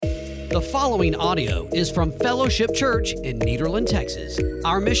The following audio is from Fellowship Church in Nederland, Texas.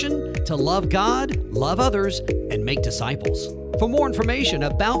 Our mission, to love God, love others, and make disciples. For more information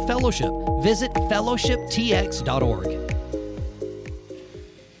about Fellowship, visit fellowshiptx.org.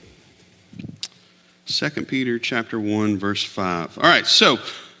 2 Peter chapter 1, verse 5. All right, so a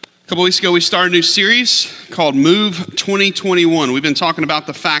couple weeks ago we started a new series called Move 2021. We've been talking about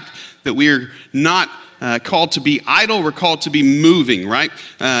the fact that we are not called to be idle, we're called to be moving, right?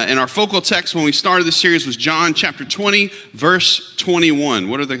 And our focal text when we started this series was John chapter 20, verse 21.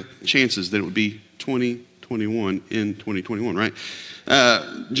 What are the chances that it would be 2021 in 2021, right?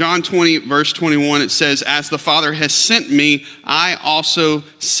 John 20, verse 21, it says, "As the Father has sent me, I also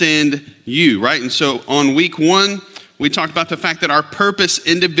send you," right? And so on week one, we talked about the fact that our purpose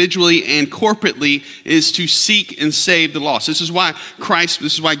individually and corporately is to seek and save the lost. This is why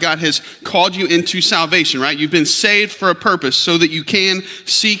God has called you into salvation, right? You've been saved for a purpose so that you can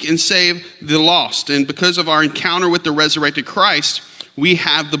seek and save the lost. And because of our encounter with the resurrected Christ, we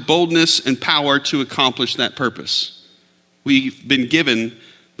have the boldness and power to accomplish that purpose. We've been given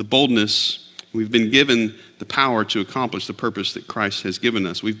the boldness, we've been given the power to accomplish the purpose that Christ has given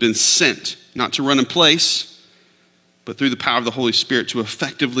us. We've been sent, not to run in place, but through the power of the Holy Spirit to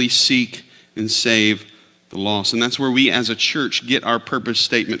effectively seek and save the lost. And that's where we as a church get our purpose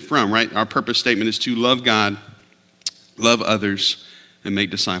statement from, right? Our purpose statement is to love God, love others, and make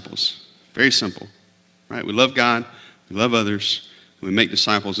disciples. Very simple, right? We love God, we love others, and we make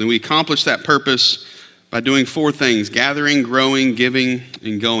disciples. And we accomplish that purpose by doing four things: gathering, growing, giving,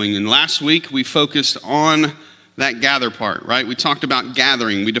 and going. And last week we focused on that gather part, right? We talked about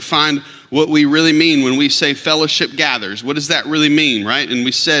gathering. We defined what we really mean when we say fellowship gathers. What does that really mean, right? And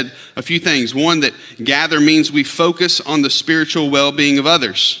we said a few things. One, that gather means we focus on the spiritual well-being of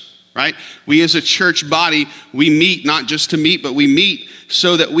others, right? We as a church body, we meet not just to meet, but we meet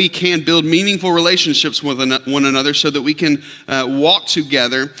so that we can build meaningful relationships with one another, so that we can walk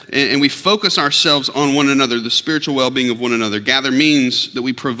together and we focus ourselves on one another, the spiritual well-being of one another. Gather means that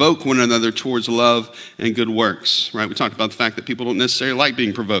we provoke one another towards love and good works, right? We talked about the fact that people don't necessarily like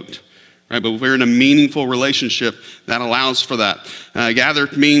being provoked, right? But if we're in a meaningful relationship, that allows for that. Gather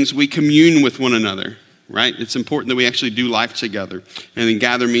means we commune with one another, right? It's important that we actually do life together. And then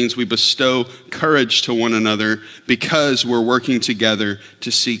gather means we bestow courage to one another because we're working together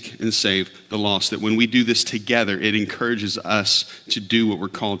to seek and save the lost. That when we do this together, it encourages us to do what we're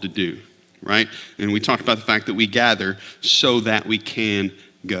called to do, right? And we talked about the fact that we gather so that we can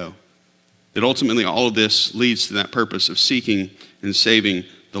go. That ultimately all of this leads to that purpose of seeking and saving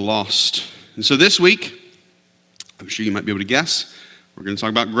the lost. And so this week, I'm sure you might be able to guess, we're going to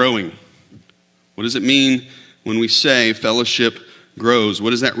talk about growing. What does it mean when we say fellowship grows?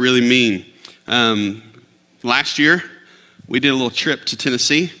 What does that really mean? Last year, we did a little trip to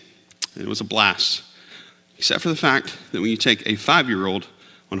Tennessee, and it was a blast. Except for the fact that when you take a 5-year-old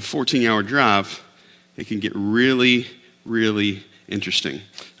on a 14-hour drive, it can get really, really interesting.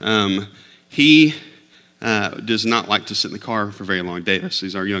 He does not like to sit in the car for very long. Davis,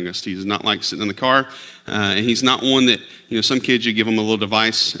 he's our youngest. He does not like sitting in the car. And he's not one that, some kids, you give them a little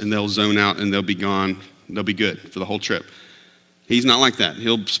device and they'll zone out and they'll be gone. They'll be good for the whole trip. He's not like that.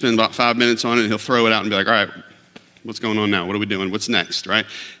 He'll spend about 5 minutes on it and he'll throw it out and be like, all right, what's going on now? What are we doing? What's next, right?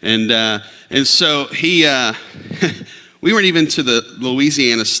 And so he, we weren't even to the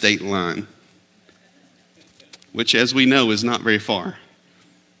Louisiana state line, which as we know is not very far.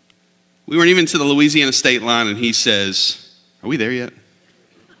 We weren't even to the Louisiana state line, and he says, "Are we there yet?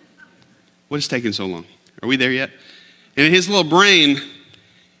 What is taking so long? Are we there yet?" And in his little brain,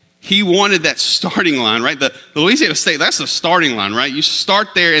 he wanted that starting line, right? The Louisiana state, that's the starting line, right? You start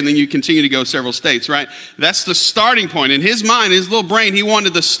there, and then you continue to go several states, right? That's the starting point. In his mind, his little brain, he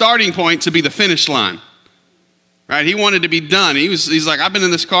wanted the starting point to be the finish line, right? He wanted to be done. He's like, "I've been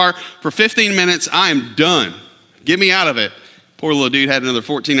in this car for 15 minutes. I am done. Get me out of it." Poor little dude had another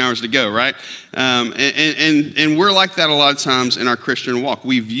 14 hours to go, right? And we're like that a lot of times in our Christian walk.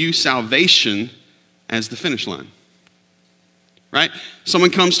 We view salvation as the finish line, right? Someone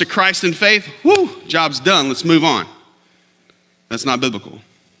comes to Christ in faith, whoo, job's done, let's move on. That's not biblical.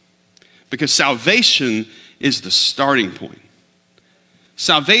 Because salvation is the starting point.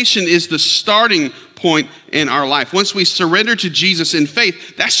 Salvation is the starting point in our life. Once we surrender to Jesus in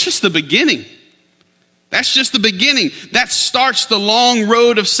faith, that's just the beginning. That's just the beginning. That starts the long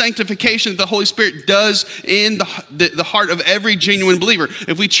road of sanctification that the Holy Spirit does in the heart of every genuine believer.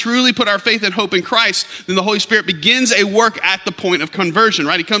 If we truly put our faith and hope in Christ, then the Holy Spirit begins a work at the point of conversion,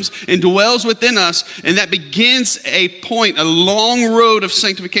 right? He comes and dwells within us, and that begins a long road of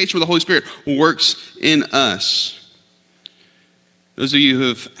sanctification where the Holy Spirit works in us. Those of you who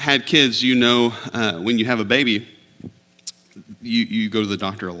have had kids, you know when you have a baby, you go to the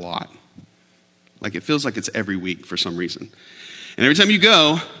doctor a lot. Like it feels like it's every week for some reason. And every time you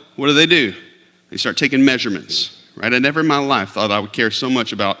go, what do? They start taking measurements, right? I never in my life thought I would care so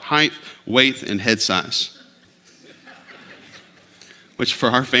much about height, weight, and head size. Which for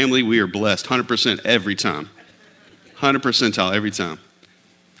our family, we are blessed 100% every time. 100% every time.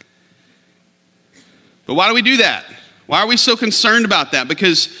 But why do we do that? Why are we so concerned about that?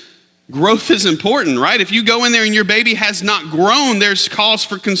 Because growth is important, right? If you go in there and your baby has not grown, there's cause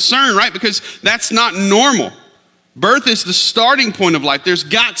for concern, right? Because that's not normal. Birth is the starting point of life. There's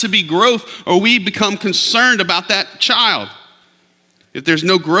got to be growth or we become concerned about that child. If there's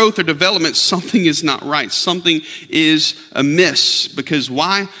no growth or development, something is not right. Something is amiss. Because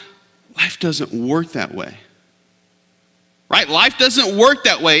why? Life doesn't work that way. Right? Life doesn't work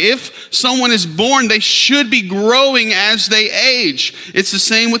that way. If someone is born, they should be growing as they age. It's the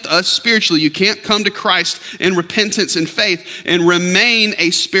same with us spiritually. You can't come to Christ in repentance and faith and remain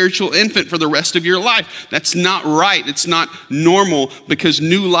a spiritual infant for the rest of your life. That's not right. It's not normal because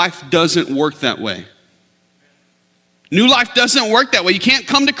new life doesn't work that way. New life doesn't work that way. You can't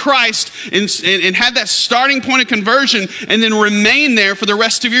come to Christ and have that starting point of conversion and then remain there for the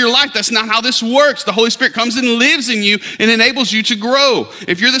rest of your life. That's not how this works. The Holy Spirit comes and lives in you and enables you to grow.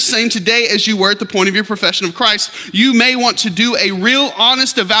 If you're the same today as you were at the point of your profession of Christ, you may want to do a real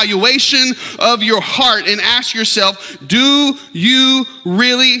honest evaluation of your heart and ask yourself, have you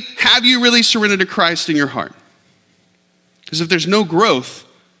really surrendered to Christ in your heart? Because if there's no growth,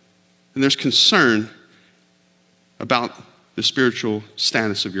 then there's concern about the spiritual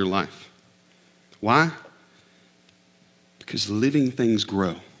status of your life. Why? Because living things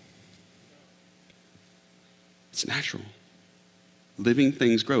grow. It's natural. Living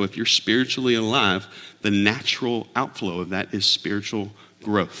things grow. If you're spiritually alive, the natural outflow of that is spiritual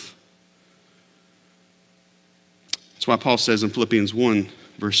growth. That's why Paul says in Philippians 1,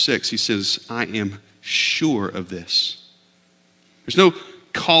 verse 6, he says, I am sure of this. There's no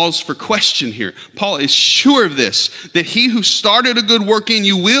cause for question here. Paul is sure of this, that he who started a good work in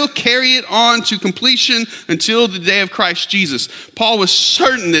you will carry it on to completion until the day of Christ Jesus. Paul was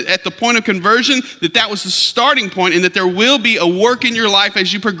certain that at the point of conversion, that was the starting point and that there will be a work in your life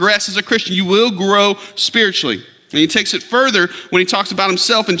as you progress as a Christian. You will grow spiritually. And he takes it further when he talks about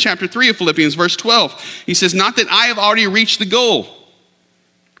himself in chapter 3 of Philippians, verse 12. He says, not that I have already reached the goal.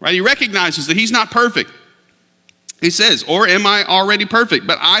 Right? He recognizes that he's not perfect. He says, or am I already perfect?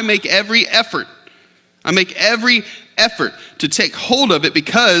 But I make every effort. I make every effort to take hold of it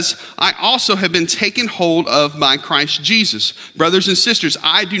because I also have been taken hold of by Christ Jesus. Brothers and sisters,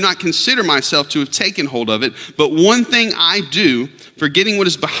 I do not consider myself to have taken hold of it, but one thing I do, forgetting what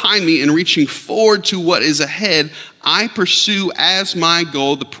is behind me and reaching forward to what is ahead, I pursue as my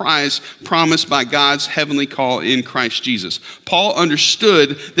goal the prize promised by God's heavenly call in Christ Jesus. Paul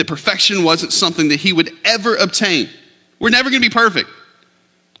understood that perfection wasn't something that he would ever obtain. We're never going to be perfect.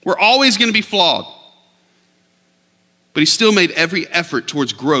 We're always going to be flawed. But he still made every effort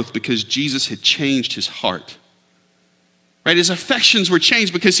towards growth because Jesus had changed his heart. Right? His affections were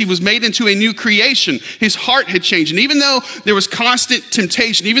changed because he was made into a new creation. His heart had changed. And even though there was constant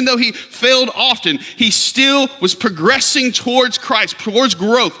temptation, even though he failed often, he still was progressing towards Christ, towards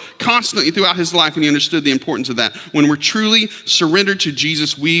growth constantly throughout his life. And he understood the importance of that. When we're truly surrendered to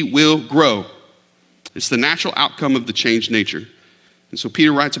Jesus, we will grow. It's the natural outcome of the changed nature. And so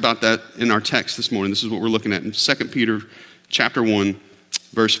Peter writes about that in our text this morning. This is what we're looking at in 2 Peter chapter 1,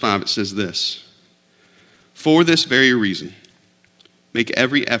 verse 5. It says this. For this very reason, make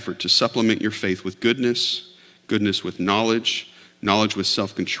every effort to supplement your faith with goodness, goodness with knowledge, knowledge with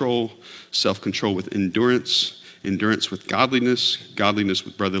self-control, self-control with endurance, endurance with godliness, godliness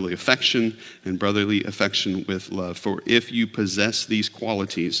with brotherly affection, and brotherly affection with love. For if you possess these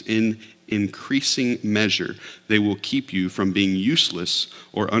qualities in increasing measure, they will keep you from being useless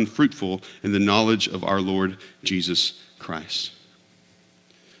or unfruitful in the knowledge of our Lord Jesus Christ.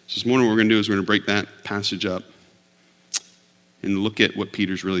 So this morning what we're going to do is we're going to break that passage up and look at what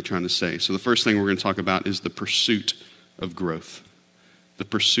Peter's really trying to say. So the first thing we're going to talk about is the pursuit of growth. The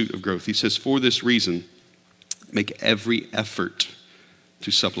pursuit of growth. He says, for this reason, make every effort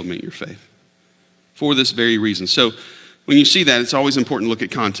to supplement your faith. For this very reason. So when you see that, it's always important to look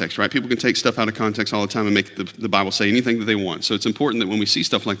at context, right? People can take stuff out of context all the time and make the Bible say anything that they want. So it's important that when we see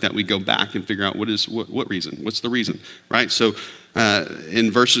stuff like that, we go back and figure out what reason? What's the reason, right? So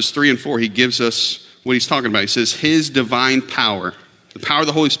in verses 3 and 4, he gives us what he's talking about. He says, his divine power, the power of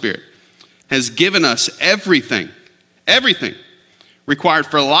the Holy Spirit, has given us everything required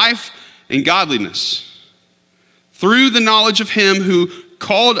for life and godliness through the knowledge of him who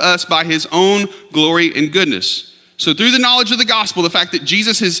called us by his own glory and goodness. So through the knowledge of the gospel, the fact that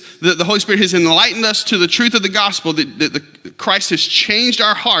the Holy Spirit has enlightened us to the truth of the gospel, that Christ has changed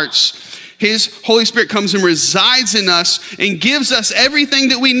our hearts, his Holy Spirit comes and resides in us and gives us everything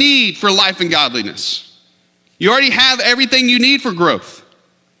that we need for life and godliness. You already have everything you need for growth.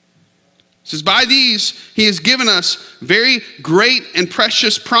 It says, by these, he has given us very great and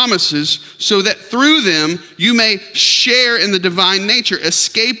precious promises, so that through them you may share in the divine nature,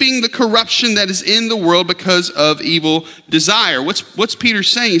 escaping the corruption that is in the world because of evil desire. What's Peter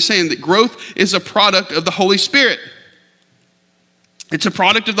saying? He's saying that growth is a product of the Holy Spirit. It's a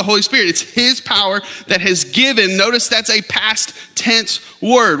product of the Holy Spirit. It's his power that has given. Notice that's a past tense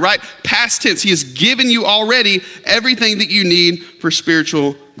word, right? Past tense. He has given you already everything that you need for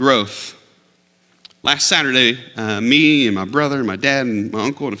spiritual growth. Last Saturday, me and my brother and my dad and my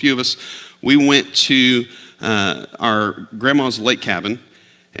uncle and a few of us, we went to our grandma's lake cabin,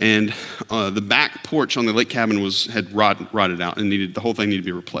 and the back porch on the lake cabin had rotted out and the whole thing needed to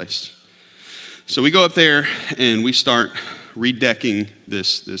be replaced. So we go up there and we start redecking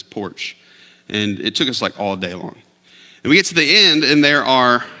this porch, and it took us like all day long. And we get to the end, and there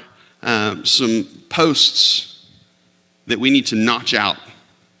are some posts that we need to notch out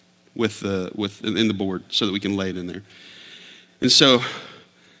in the board so that we can lay it in there. And so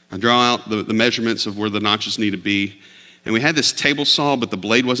I draw out the measurements of where the notches need to be. And we had this table saw, but the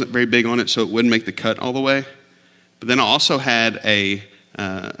blade wasn't very big on it, so it wouldn't make the cut all the way. But then I also had a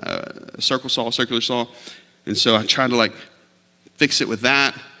circular saw. And so I tried to fix it with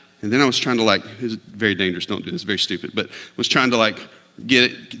that. And then I was trying to it's very dangerous, don't do this, very stupid, but was trying to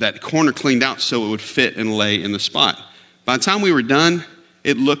get that corner cleaned out so it would fit and lay in the spot. By the time we were done,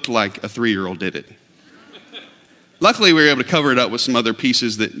 it looked like a 3-year-old did it. Luckily, we were able to cover it up with some other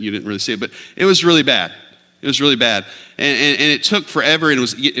pieces that you didn't really see it, but it was really bad. It was really bad, and it took forever, and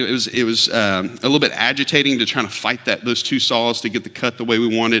it was a little bit agitating to try to fight those two saws to get the cut the way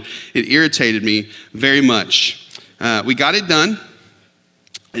we wanted. It irritated me very much. We got it done.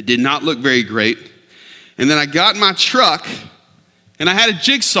 It did not look very great, and then I got in my truck, and I had a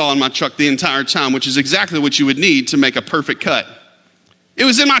jigsaw in my truck the entire time, which is exactly what you would need to make a perfect cut. It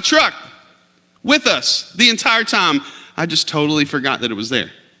was in my truck with us the entire time. I just totally forgot that it was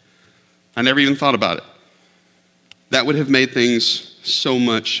there. I never even thought about it. That would have made things so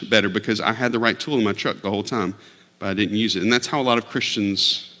much better because I had the right tool in my truck the whole time, but I didn't use it. And that's how a lot of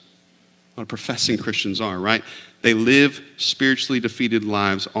professing Christians are, right? They live spiritually defeated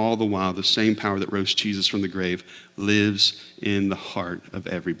lives all the while the same power that rose Jesus from the grave lives in the heart of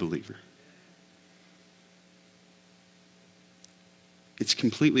every believer. It's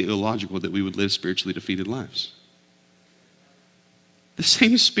completely illogical that we would live spiritually defeated lives. The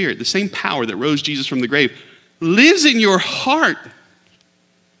same Spirit, the same power that rose Jesus from the grave lives in your heart.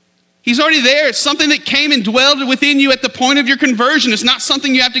 He's already there. It's something that came and dwelled within you at the point of your conversion. It's not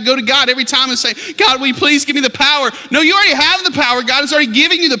something you have to go to God every time and say, God, will you please give me the power? No, you already have the power. God has already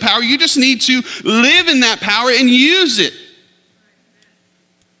given you the power. You just need to live in that power and use it.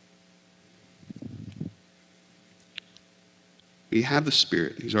 We have the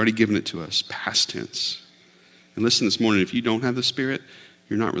Spirit. He's already given it to us, past tense. And listen, this morning, if you don't have the Spirit,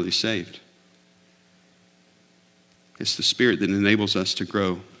 you're not really saved. It's the Spirit that enables us to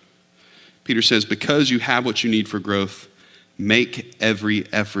grow. Peter says, because you have what you need for growth, make every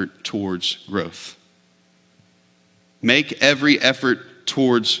effort towards growth. Make every effort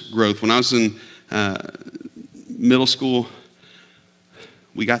towards growth. When I was in middle school,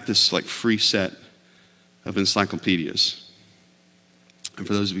 we got this free set of encyclopedias. And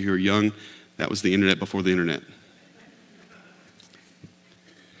for those of you who are young, that was the internet before the internet.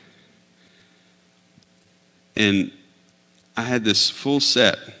 And I had this full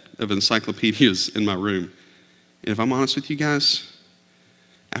set of encyclopedias in my room. And if I'm honest with you guys,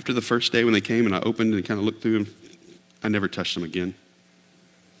 after the first day when they came and I opened and kind of looked through them, I never touched them again.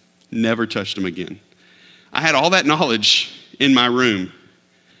 Never touched them again. I had all that knowledge in my room,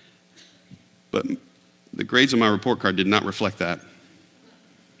 but the grades on my report card did not reflect that.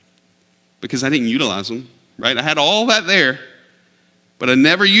 Because I didn't utilize them, right? I had all that there, but I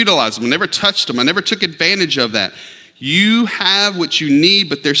never utilized them. I never touched them. I never took advantage of that. You have what you need,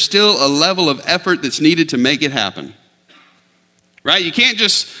 but there's still a level of effort that's needed to make it happen. Right? You can't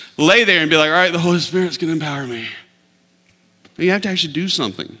just lay there and be like, all right, the Holy Spirit's going to empower me. You have to actually do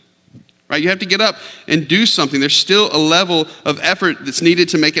something. Right? You have to get up and do something. There's still a level of effort that's needed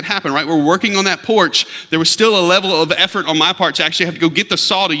to make it happen, right? We're working on that porch. There was still a level of effort on my part to actually have to go get the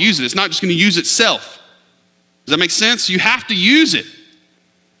saw to use it. It's not just going to use itself. Does that make sense? You have to use it.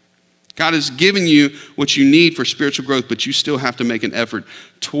 God has given you what you need for spiritual growth, but you still have to make an effort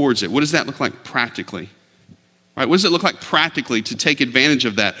towards it. What does that look like practically? Right? What does it look like practically to take advantage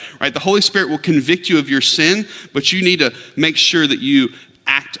of that? Right? The Holy Spirit will convict you of your sin, but you need to make sure that you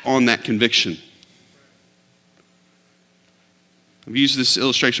act on that conviction. I've used this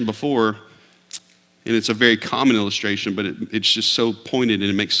illustration before, and it's a very common illustration, but it's just so pointed and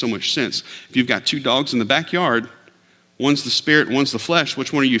it makes so much sense. If you've got two dogs in the backyard, one's the spirit, one's the flesh,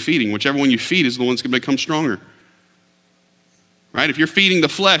 which one are you feeding? Whichever one you feed is the one that's going to become stronger. Right? If you're feeding the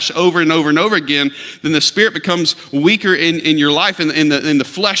flesh over and over and over again, then the spirit becomes weaker in your life and the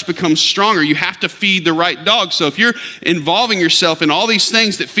flesh becomes stronger. You have to feed the right dog. So if you're involving yourself in all these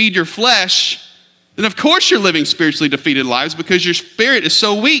things that feed your flesh, then of course you're living spiritually defeated lives because your spirit is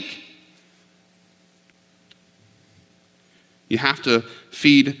so weak. You have to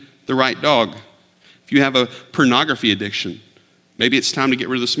feed the right dog. If you have a pornography addiction, maybe it's time to get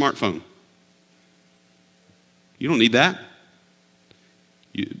rid of the smartphone. You don't need that.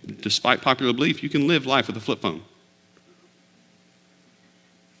 Despite popular belief, you can live life with a flip phone.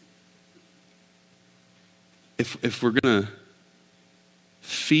 If we're going to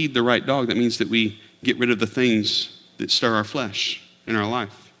feed the right dog, that means that we get rid of the things that stir our flesh in our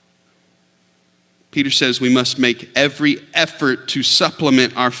life. Peter says we must make every effort to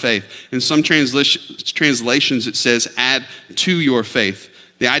supplement our faith. In some translations, it says add to your faith.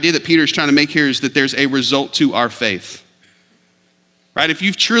 The idea that Peter is trying to make here is that there's a result to our faith. Right? If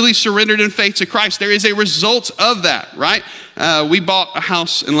you've truly surrendered in faith to Christ, there is a result of that, right? We bought a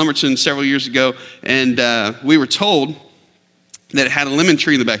house in Lumberton several years ago, and we were told that it had a lemon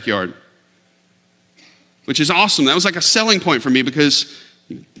tree in the backyard, which is awesome. That was like a selling point for me because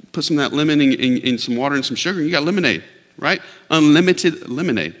you put some of that lemon in some water and some sugar, and you got lemonade, right? Unlimited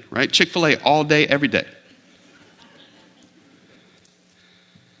lemonade, right? Chick-fil-A all day, every day.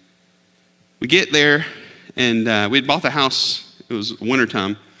 We get there, and we had bought the house. It was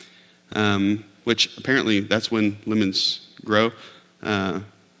wintertime, which apparently that's when lemons grow. I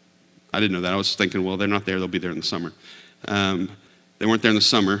didn't know that. I was thinking, well, they're not there. They'll be there in the summer. They weren't there in the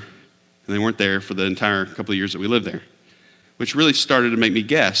summer, and they weren't there for the entire couple of years that we lived there, which really started to make me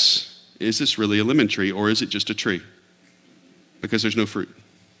guess, is this really a lemon tree or is it just a tree? Because there's no fruit,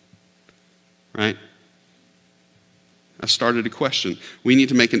 right? I started to question. We need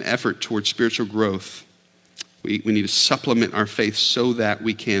to make an effort towards spiritual growth. We need to supplement our faith so that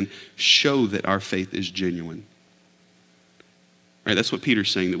we can show that our faith is genuine. Right? That's what Peter's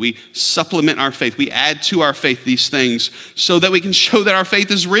saying, that we supplement our faith. We add to our faith these things so that we can show that our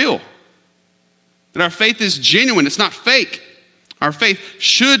faith is real. That our faith is genuine. It's not fake. Our faith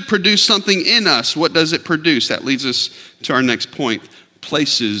should produce something in us. What does it produce? That leads us to our next point,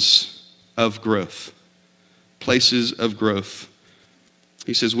 places of growth. Places of growth.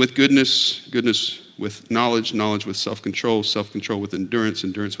 He says, with goodness, goodness with knowledge, knowledge with self-control, self-control with endurance,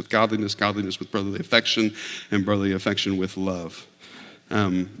 endurance with godliness, godliness with brotherly affection, and brotherly affection with love.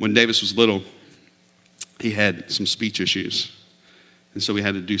 When Davis was little, he had some speech issues, and so we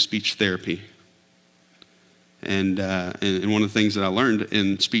had to do speech therapy. And one of the things that I learned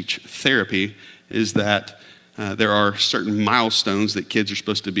in speech therapy is that there are certain milestones that kids are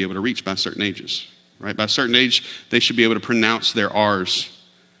supposed to be able to reach by certain ages. Right? By a certain age, they should be able to pronounce their R's.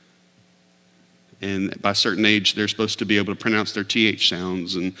 And by a certain age, they're supposed to be able to pronounce their TH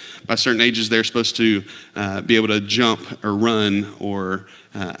sounds. And by certain ages, they're supposed to be able to jump or run or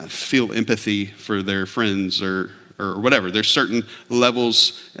feel empathy for their friends or whatever. There's certain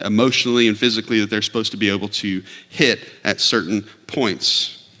levels emotionally and physically that they're supposed to be able to hit at certain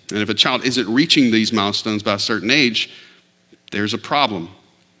points. And if a child isn't reaching these milestones by a certain age, there's a problem,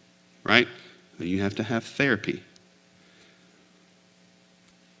 right? Then you have to have therapy.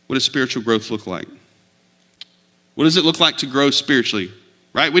 What does spiritual growth look like? What does it look like to grow spiritually?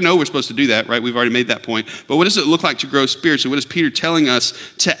 Right? We know we're supposed to do that, right? We've already made that point. But what does it look like to grow spiritually? What is Peter telling us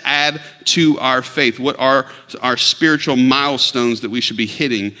to add to our faith? What are our spiritual milestones that we should be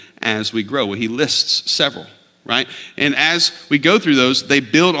hitting as we grow? Well, he lists several, right? And as we go through those, they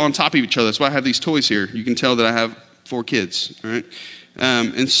build on top of each other. That's why I have these toys here. You can tell that I have 4 kids, right?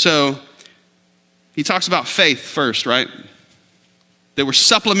 And so he talks about faith first, right? That we're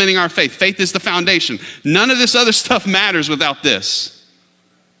supplementing our faith. Faith is the foundation. None of this other stuff matters without this,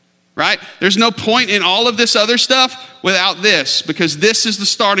 right? There's no point in all of this other stuff without this, because this is the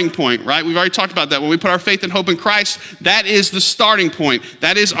starting point, right? We've already talked about that. When we put our faith and hope in Christ, that is the starting point.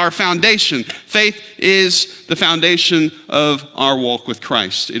 That is our foundation. Faith is the foundation of our walk with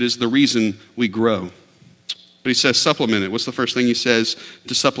Christ. It is the reason we grow. But he says supplement it. What's the first thing he says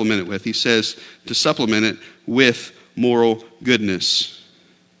to supplement it with? He says to supplement it with moral goodness.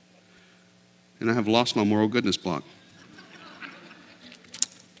 and I have lost my moral goodness block.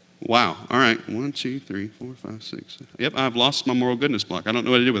 Wow. All right. 1, 2, 3, 4, 5, 6. Yep, I've lost my moral goodness block. I don't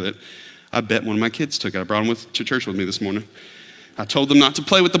know what to do with it. I bet one of my kids took it. I brought them to church with me this morning. I told them not to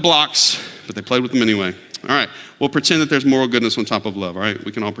play with the blocks, but they played with them anyway. All right. We'll pretend that there's moral goodness on top of love. All right.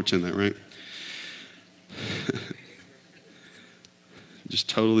 We can all pretend that, right? Just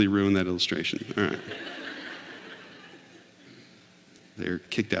totally ruined that illustration. All right. They're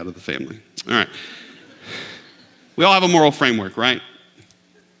kicked out of the family. All right. We all have a moral framework, right?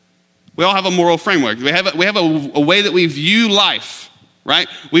 We all have a moral framework. We have a way that we view life, right?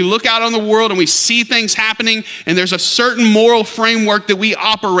 We look out on the world and we see things happening, and there's a certain moral framework that we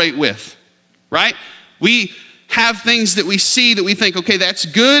operate with, right? We have things that we see that we think, okay, that's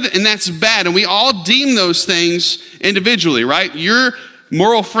good and that's bad, and we all deem those things individually, right? Your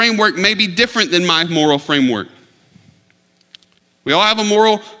moral framework may be different than my moral framework. We all have a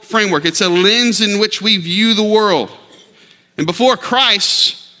moral framework. It's a lens in which we view the world. And before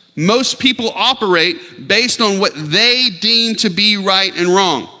Christ, most people operate based on what they deem to be right and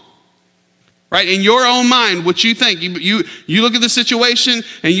wrong. Right? In your own mind, what you think. You look at the situation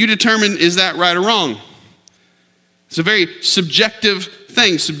and you determine, is that right or wrong? It's a very subjective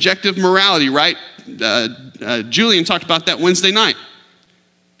thing, subjective morality, right? Julian talked about that Wednesday night.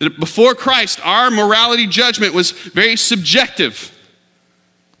 That before Christ, our morality judgment was very subjective.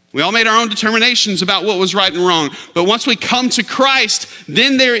 We all made our own determinations about what was right and wrong. But once we come to Christ,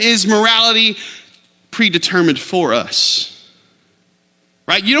 then there is morality predetermined for us.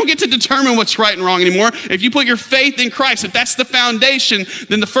 Right? You don't get to determine what's right and wrong anymore. If you put your faith in Christ, if that's the foundation,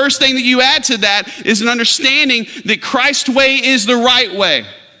 then the first thing that you add to that is an understanding that Christ's way is the right way.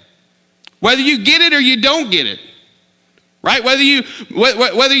 Whether you get it or you don't get it. Right? Whether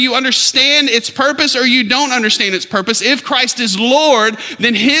you understand its purpose or you don't understand its purpose, if Christ is Lord,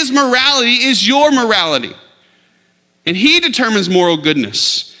 then his morality is your morality. And he determines moral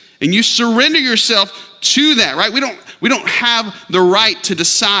goodness. And you surrender yourself to that, right? We don't have the right to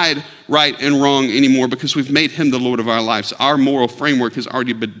decide right and wrong anymore because we've made him the Lord of our lives. Our moral framework has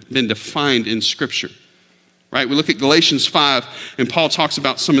already been defined in Scripture. Right? We look at Galatians 5, and Paul talks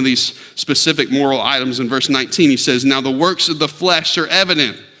about some of these specific moral items. In verse 19, he says, "Now the works of the flesh are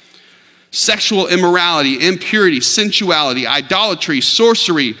evident: sexual immorality, impurity, sensuality, idolatry,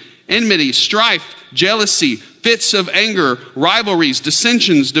 sorcery, enmity, strife, jealousy, fits of anger, rivalries,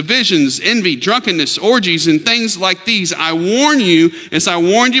 dissensions, divisions, envy, drunkenness, orgies, and things like these. I warn you, as I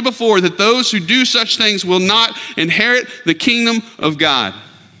warned you before, that those who do such things will not inherit the kingdom of God."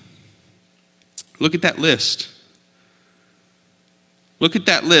 Look at that list. Look at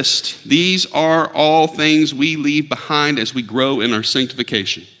that list. These are all things we leave behind as we grow in our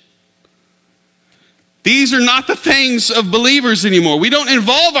sanctification. These are not the things of believers anymore. We don't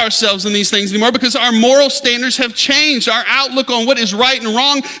involve ourselves in these things anymore because our moral standards have changed. Our outlook on what is right and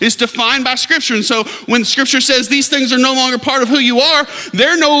wrong is defined by Scripture. And so when Scripture says these things are no longer part of who you are,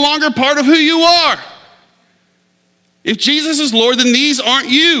 they're no longer part of who you are. If Jesus is Lord, then these aren't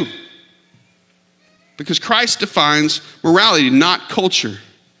you. Because Christ defines morality, not culture.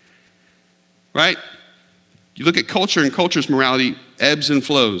 Right? You look at culture, and culture's morality ebbs and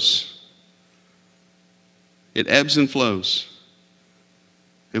flows. It ebbs and flows.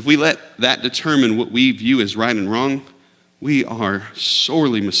 If we let that determine what we view as right and wrong, we are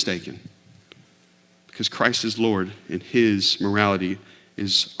sorely mistaken. Because Christ is Lord, and his morality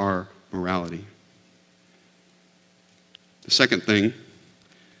is our morality. The second thing,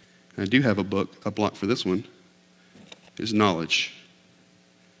 I do have a block for this one, is knowledge.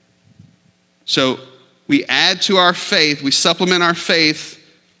 So we add to our faith, we supplement our faith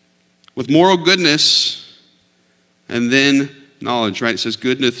with moral goodness and then knowledge, right? It says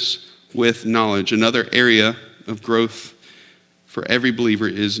goodness with knowledge. Another area of growth for every believer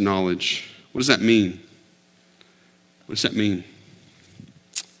is knowledge. What does that mean? What does that mean?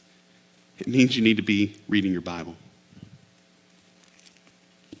 It means you need to be reading your Bible.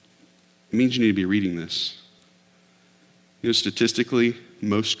 It means you need to be reading this. You know, statistically,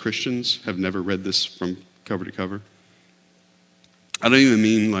 most Christians have never read this from cover to cover. I don't even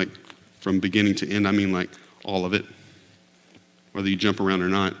mean like from beginning to end. I mean like all of it. Whether you jump around or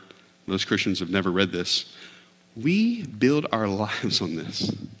not, most Christians have never read this. We build our lives on this.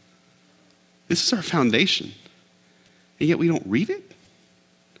 This is our foundation. And yet we don't read it?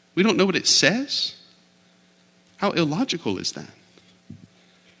 We don't know what it says? How illogical is that?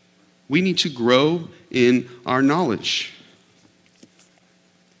 We need to grow in our knowledge.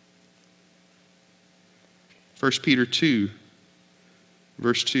 1 Peter 2,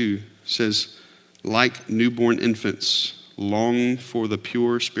 verse 2 says, "Like newborn infants, long for the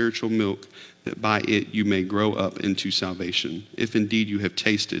pure spiritual milk, that by it you may grow up into salvation, if indeed you have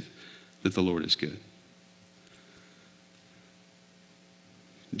tasted that the Lord is good.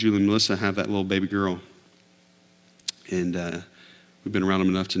 Julie and Melissa have that little baby girl, and we've been around them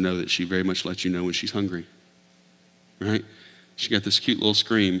enough to know that she very much lets you know when she's hungry, right? She got this cute little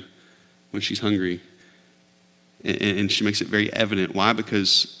scream when she's hungry, and she makes it very evident. Why?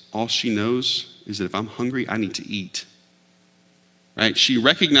 Because all she knows is that if I'm hungry, I need to eat. Right? She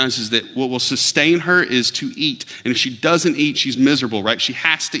recognizes that what will sustain her is to eat. And if she doesn't eat, she's miserable, right? She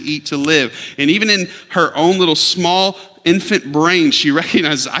has to eat to live. And even in her own little small infant brain, she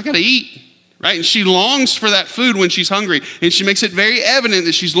recognizes, I got to eat, right? And she longs for that food when she's hungry. And she makes it very evident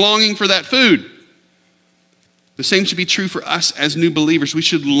that she's longing for that food. The same should be true for us as new believers. We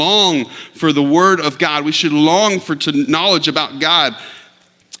should long for the Word of God. We should long for knowledge about God.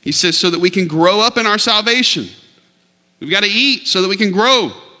 He says, so that we can grow up in our salvation. We've got to eat so that we can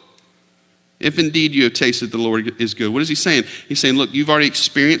grow. If indeed you have tasted the Lord is good. What is he saying? He's saying, look, you've already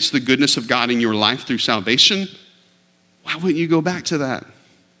experienced the goodness of God in your life through salvation. Why wouldn't you go back to that?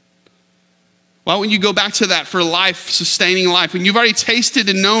 Why wouldn't you go back to that for life, sustaining life? When you've already tasted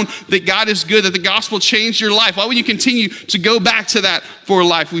and known that God is good, that the gospel changed your life, why wouldn't you continue to go back to that for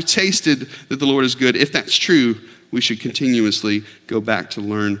life? We've tasted that the Lord is good. If that's true, we should continuously go back to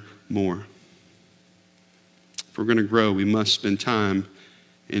learn more. If we're going to grow, we must spend time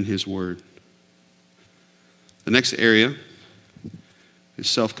in his word. The next area is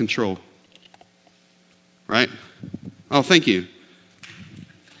self-control. Right? Oh, thank you.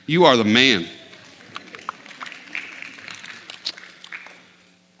 You are the man.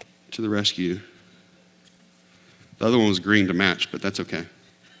 To the rescue. The other one was green to match, but that's okay.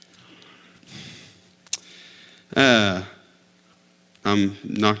 I'm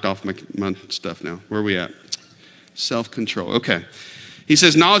knocked off my stuff now. Where are we at? Self-control. Okay. He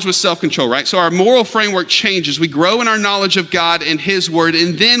says knowledge with self-control, right? So our moral framework changes. We grow in our knowledge of God and his word,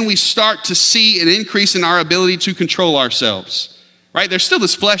 and then we start to see an increase in our ability to control ourselves, right? There's still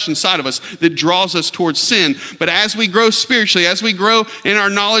this flesh inside of us that draws us towards sin, but as we grow spiritually, as we grow in our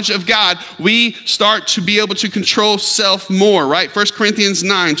knowledge of God, we start to be able to control self more, right? 1 Corinthians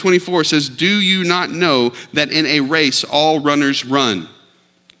 9:24 says, do you not know that in a race all runners run,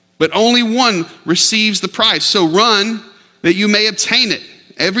 but only one receives the prize? So run that you may obtain it.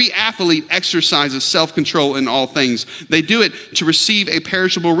 Every athlete exercises self-control in all things. They do it to receive a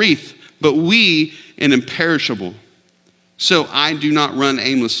perishable wreath, but we an imperishable. So I do not run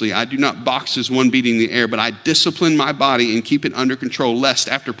aimlessly. I do not box as one beating the air, but I discipline my body and keep it under control, lest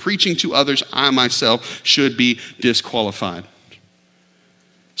after preaching to others, I myself should be disqualified.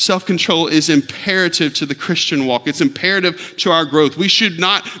 Self-control is imperative to the Christian walk. It's imperative to our growth. We should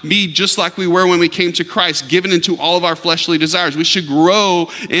not be just like we were when we came to Christ, given into all of our fleshly desires. We should grow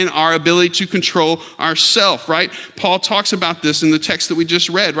in our ability to control ourselves, right? Paul talks about this in the text that we just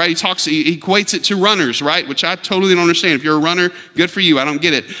read, right? He equates it to runners, right? Which I totally don't understand. If you're a runner, good for you. I don't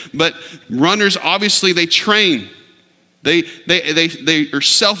get it. But runners, obviously, they train. They are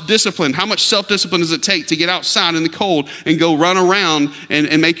self-disciplined. How much self-discipline does it take to get outside in the cold and go run around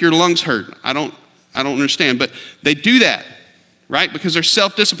and make your lungs hurt? I don't understand, but they do that, right? Because they're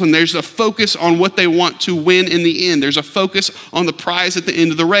self-disciplined. There's a focus on what they want to win in the end. There's a focus on the prize at the end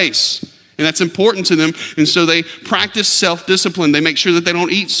of the race, and that's important to them. And so they practice self-discipline. They make sure that they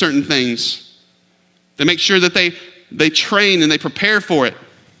don't eat certain things. They make sure that they train and they prepare for it.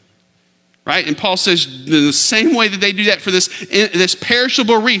 Right? And Paul says in the same way that they do that for this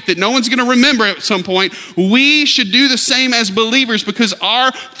perishable wreath that no one's going to remember at some point, we should do the same as believers because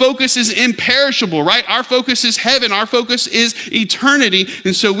our focus is imperishable, right? Our focus is heaven. Our focus is eternity.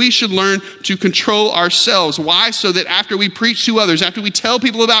 And so we should learn to control ourselves. Why? So that after we preach to others, after we tell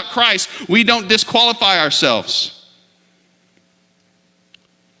people about Christ, we don't disqualify ourselves.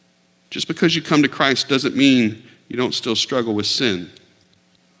 Just because you come to Christ doesn't mean you don't still struggle with sin.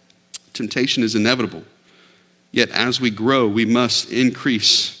 Temptation is inevitable. Yet as we grow, we must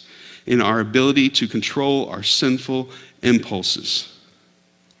increase in our ability to control our sinful impulses.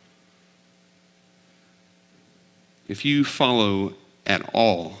 If you follow at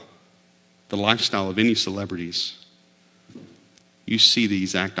all the lifestyle of any celebrities, you see the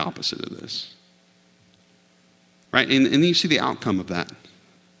exact opposite of this. Right? And then you see the outcome of that.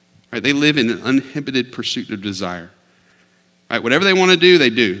 Right? They live in an uninhibited pursuit of desire. Right, whatever they want to do, they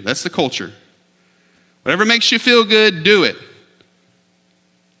do. That's the culture. Whatever makes you feel good, do it.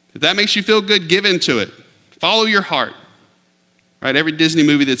 If that makes you feel good, give into it. Follow your heart. Right, every Disney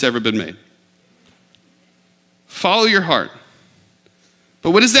movie that's ever been made. Follow your heart.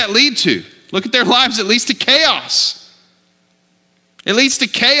 But what does that lead to? Look at their lives, it leads to chaos. It leads to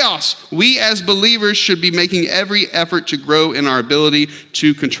chaos. We as believers should be making every effort to grow in our ability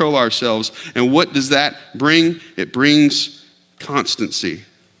to control ourselves. And what does that bring? It brings constancy.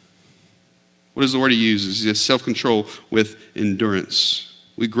 What is the word he uses? It's self-control with endurance.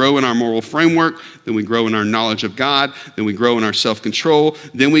 We grow in our moral framework, then we grow in our knowledge of God, then we grow in our self-control,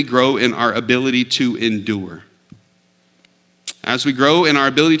 then we grow in our ability to endure. As we grow in our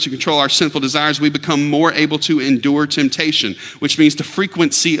ability to control our sinful desires, we become more able to endure temptation, which means the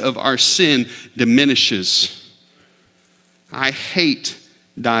frequency of our sin diminishes. I hate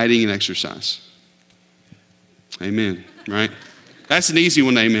dieting and exercise. Amen, right? That's an easy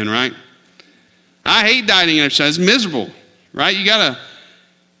one, amen, right? I hate dieting and exercise. It's miserable, right? You got to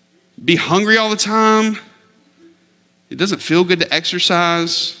be hungry all the time. It doesn't feel good to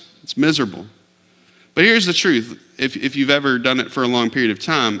exercise. It's miserable. But here's the truth. If you've ever done it for a long period of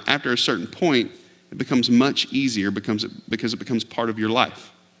time, after a certain point, it becomes much easier because it becomes part of your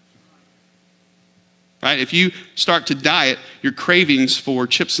life. Right? If you start to diet, your cravings for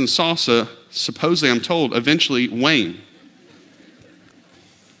chips and salsa, supposedly, I'm told, eventually wane.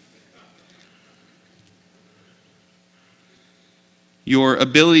 Your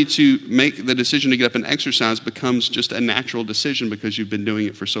ability to make the decision to get up and exercise becomes just a natural decision because you've been doing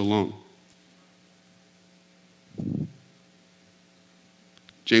it for so long.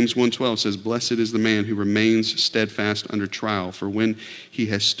 James 1:12 says, "Blessed is the man who remains steadfast under trial, for when he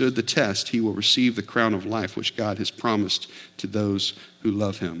has stood the test, he will receive the crown of life which God has promised to those who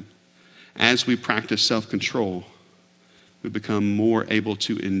love him." As we practice self-control, we become more able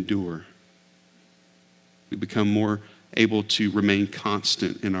to endure. We become more able to remain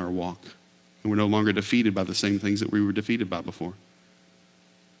constant in our walk. And we're no longer defeated by the same things that we were defeated by before.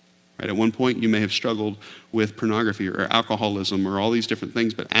 Right? At one point, you may have struggled with pornography or alcoholism or all these different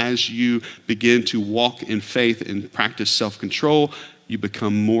things, but as you begin to walk in faith and practice self-control, you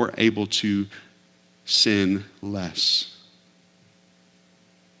become more able to sin less.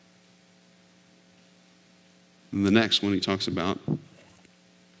 And the next one he talks about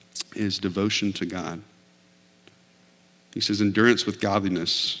is devotion to God. He says, endurance with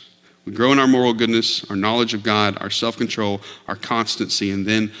godliness. We grow in our moral goodness, our knowledge of God, our self-control, our constancy, and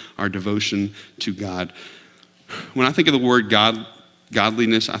then our devotion to God. When I think of the word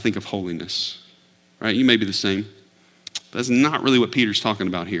godliness, I think of holiness. Right? You may be the same. That's not really what Peter's talking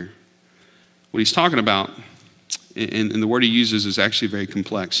about here. What he's talking about, and the word he uses is actually very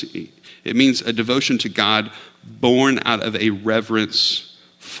complex. It means a devotion to God born out of a reverence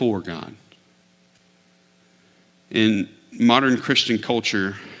for God. In modern Christian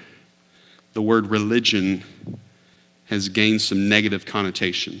culture, the word religion has gained some negative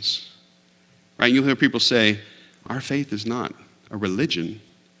connotations. Right? You'll hear people say, our faith is not a religion,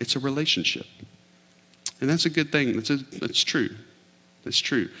 it's a relationship. And that's a good thing. That's true. That's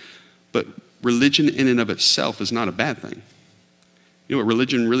true. But religion in and of itself is not a bad thing. You know what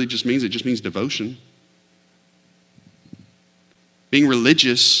religion really just means? It just means devotion. Being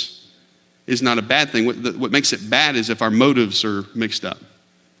religious is not a bad thing. What makes it bad is if our motives are mixed up.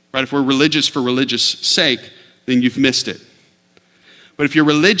 Right? If we're religious for religious sake, then you've missed it. But if you're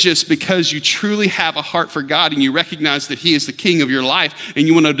religious because you truly have a heart for God and you recognize that He is the King of your life and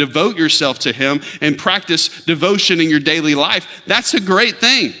you want to devote yourself to Him and practice devotion in your daily life, that's a great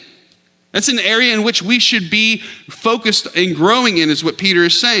thing. That's an area in which we should be focused and growing in, is what Peter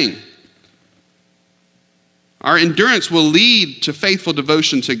is saying. Our endurance will lead to faithful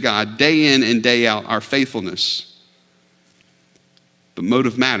devotion to God day in and day out, our faithfulness. But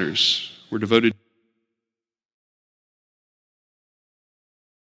motive matters. We're devoted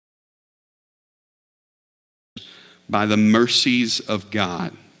by the mercies of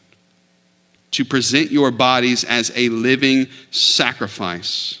God to present your bodies as a living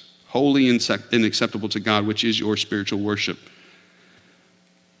sacrifice, holy and acceptable to God, which is your spiritual worship.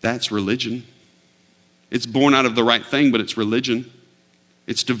 That's religion. It's born out of the right thing, but it's religion.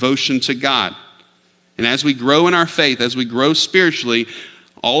 It's devotion to God. And as we grow in our faith, as we grow spiritually,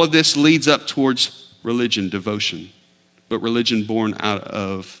 all of this leads up towards religion, devotion. But religion born out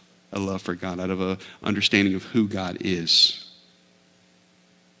of a love for God, out of an understanding of who God is.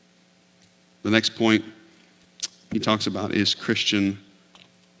 The next point he talks about is Christian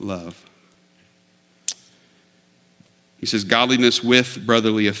love. He says godliness with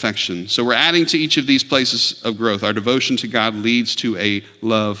brotherly affection. So we're adding to each of these places of growth. Our devotion to God leads to a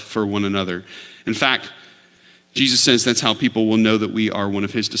love for one another. In fact, Jesus says that's how people will know that we are one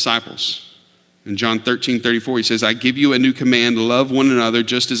of His disciples. In John 13:34, He says, I give you a new command, love one another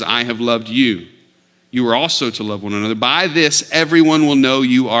just as I have loved you. you are also to love one another. By this, everyone will know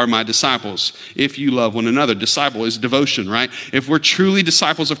you are my disciples, if you love one another. Disciple is devotion, right? If we're truly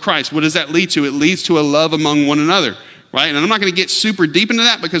disciples of Christ, what does that lead to? It leads to a love among one another, right? And I'm not going to get super deep into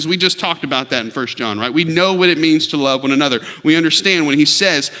that because we just talked about that in 1 John, right? We know what it means to love one another. We understand when he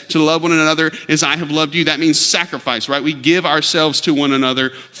says to love one another as I have loved you, that means sacrifice, right? We give ourselves to one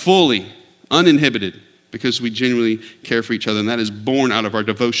another fully, uninhibited, because we genuinely care for each other, and that is born out of our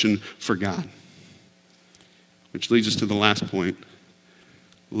devotion for God. Which leads us to the last point,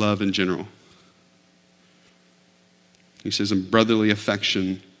 love in general. He says, in brotherly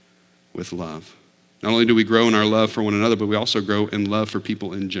affection with love. Not only do we grow in our love for one another, but we also grow in love for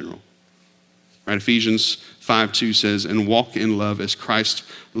people in general. Right? Ephesians 5:2 says, and walk in love as Christ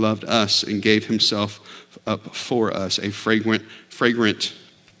loved us and gave himself up for us, a fragrant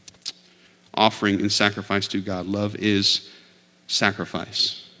offering and sacrifice to God. Love is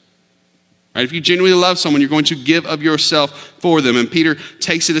sacrifice. Right? If you genuinely love someone, you're going to give of yourself for them. And Peter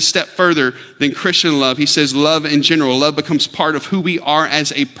takes it a step further than Christian love. He says love in general. Love becomes part of who we are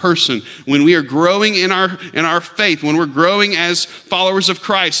as a person. When we are growing in our faith, when we're growing as followers of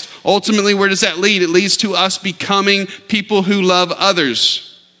Christ, ultimately, where does that lead? It leads to us becoming people who love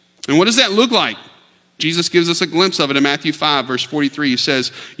others. And what does that look like? Jesus gives us a glimpse of it in Matthew 5, verse 43. He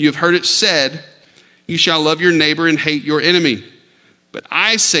says, you have heard it said, you shall love your neighbor and hate your enemy. But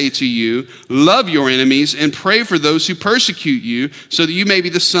I say to you, love your enemies and pray for those who persecute you, so that you may be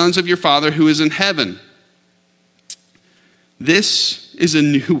the sons of your Father who is in heaven. This is a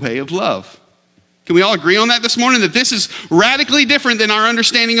new way of love. Can we all agree on that this morning? That this is radically different than our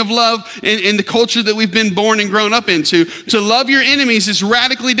understanding of love in the culture that we've been born and grown up into. To love your enemies is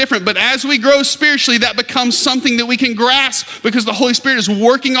radically different. But as we grow spiritually, that becomes something that we can grasp because the Holy Spirit is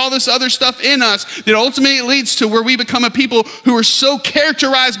working all this other stuff in us that ultimately leads to where we become a people who are so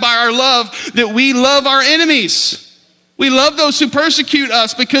characterized by our love that we love our enemies. We love those who persecute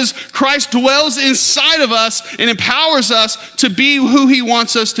us because Christ dwells inside of us and empowers us to be who he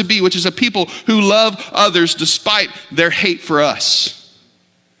wants us to be, which is a people who love others despite their hate for us.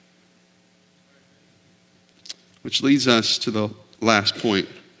 Which leads us to the last point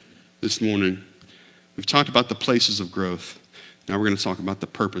this morning. We've talked about the places of growth. Now we're going to talk about the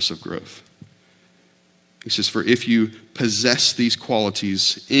purpose of growth. He says, for if you possess these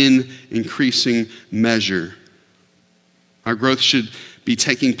qualities in increasing measure, our growth should be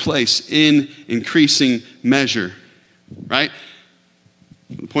taking place in increasing measure, right?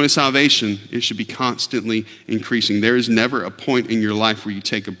 The point of salvation, it should be constantly increasing. There is never a point in your life where you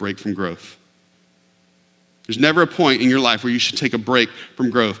take a break from growth. There's never a point in your life where you should take a break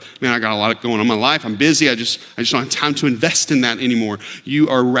from growth. Man, I got a lot going on in my life. I'm busy. I just don't have time to invest in that anymore. You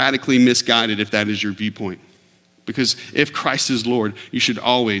are radically misguided if that is your viewpoint. Because if Christ is Lord, you should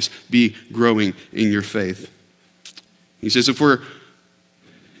always be growing in your faith. He says,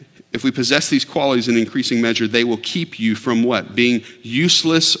 if we possess these qualities in increasing measure, they will keep you from what? Being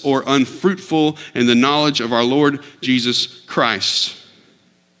useless or unfruitful in the knowledge of our Lord Jesus Christ.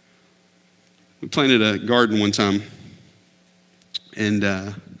 We planted a garden one time, and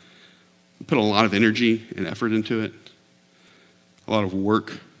we put a lot of energy and effort into it, a lot of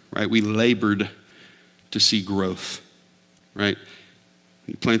work, right? We labored to see growth, right?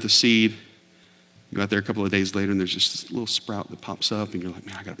 You plant the seed. You go out there a couple of days later, and there's just this little sprout that pops up, and you're like,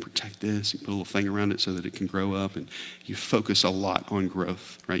 man, I got to protect this. You put a little thing around it so that it can grow up, and you focus a lot on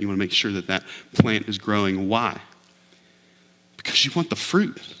growth, right? You want to make sure that that plant is growing. Why? Because you want the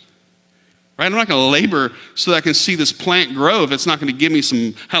fruit, right? I'm not going to labor so that I can see this plant grow if it's not going to give me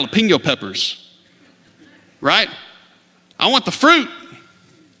some jalapeno peppers, right? I want the fruit.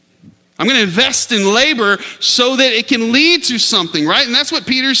 I'm going to invest in labor so that it can lead to something, right? And that's what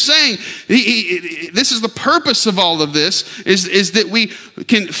Peter's saying. This is the purpose of all of this, is that we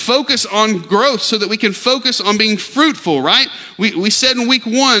can focus on growth so that we can focus on being fruitful, right? We said in week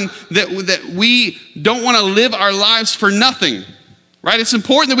 1 that we don't want to live our lives for nothing, right? It's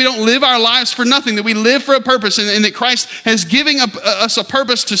important that we don't live our lives for nothing, that we live for a purpose, and that Christ has given us a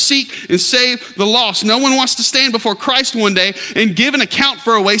purpose to seek and save the lost. No one wants to stand before Christ one day and give an account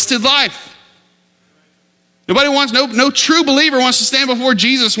for a wasted life. No true believer wants to stand before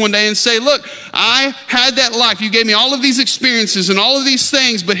Jesus one day and say, look, I had that life. You gave me all of these experiences and all of these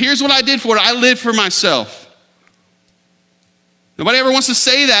things, but here's what I did for it. I lived for myself. Nobody ever wants to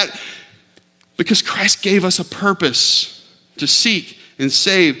say that because Christ gave us a purpose to seek and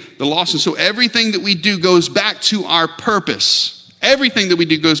save the lost. And so everything that we do goes back to our purpose. Everything that we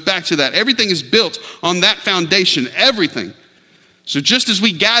do goes back to that. Everything is built on that foundation. Everything. So just as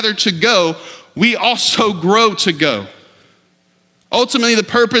we gather to go, we also grow to go. Ultimately, the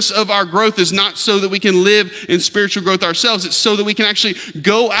purpose of our growth is not so that we can live in spiritual growth ourselves. It's so that we can actually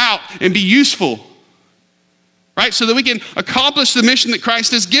go out and be useful, right? So that we can accomplish the mission that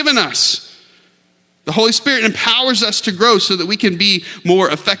Christ has given us. The Holy Spirit empowers us to grow so that we can be more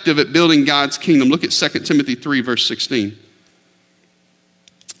effective at building God's kingdom. Look at 2 Timothy 3, verse 16.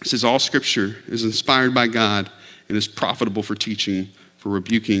 It says, all Scripture is inspired by God and is profitable for teaching, for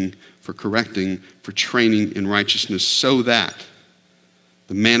rebuking, for correcting, for training in righteousness, so that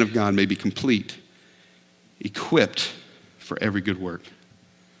the man of God may be complete, equipped for every good work.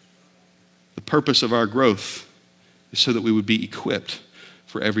 The purpose of our growth is so that we would be equipped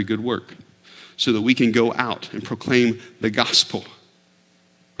for every good work, so that we can go out and proclaim the gospel.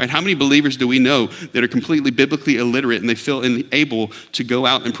 Right? How many believers do we know that are completely biblically illiterate and they feel unable to go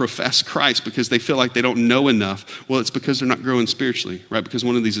out and profess Christ because they feel like they don't know enough? Well, it's because they're not growing spiritually, right? Because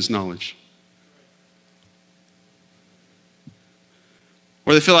one of these is knowledge.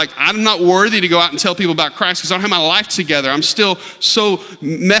 Or they feel like, I'm not worthy to go out and tell people about Christ because I don't have my life together. I'm still so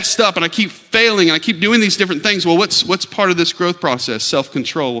messed up and I keep failing and I keep doing these different things. Well, what's part of this growth process?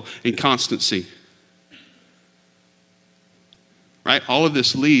 Self-control and constancy. Right? All of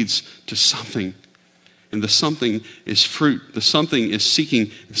this leads to something. And the something is fruit. The something is seeking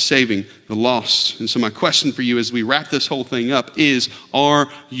and saving the lost. And so my question for you as we wrap this whole thing up is, are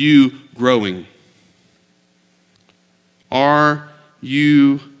you growing? Are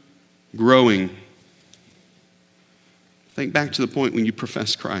you growing? Think back to the point when you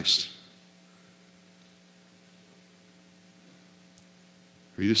professed Christ.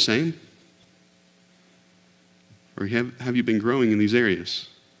 Are you the same? Or have you been growing in these areas?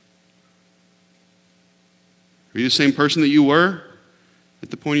 Are you the same person that you were at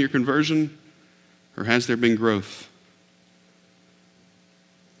the point of your conversion? Or has there been growth?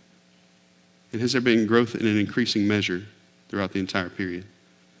 And has there been growth in an increasing measure throughout the entire period?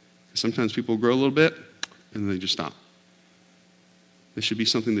 Sometimes people grow a little bit and then they just stop. This should be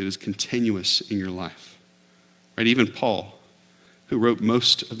something that is continuous in your life. Right? Even Paul, who wrote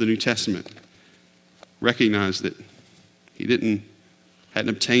most of the New Testament, recognized that he hadn't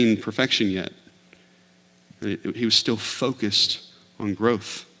obtained perfection yet. He was still focused on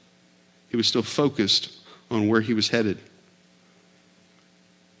growth. He was still focused on where he was headed.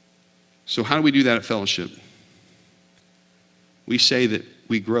 So how do we do that at Fellowship? We say that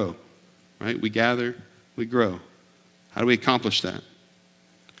we grow, right? We gather, we grow. How do we accomplish that?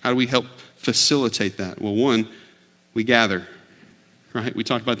 How do we help facilitate that? Well, one, we gather, right? We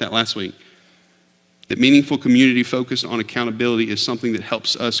talked about that last week. That meaningful community focused on accountability is something that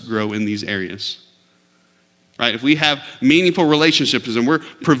helps us grow in these areas. Right? If we have meaningful relationships and we're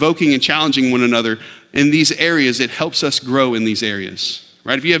provoking and challenging one another in these areas, it helps us grow in these areas.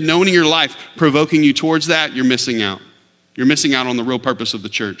 Right? If you have no one in your life provoking you towards that, you're missing out. You're missing out on the real purpose of the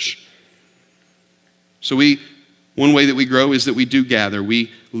church. So one way that we grow is that we do gather.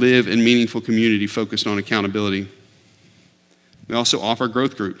 We live in meaningful community focused on accountability. We also offer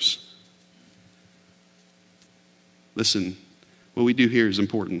growth groups. Listen, what we do here is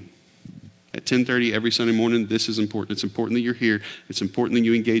important. At 10:30 every Sunday morning, this is important. It's important that you're here. It's important that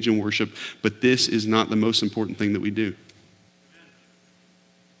you engage in worship. But this is not the most important thing that we do.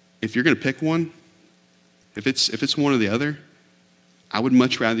 If you're going to pick one, if it's one or the other, I would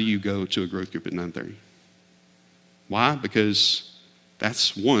much rather you go to a growth group at 9:30. Why? Because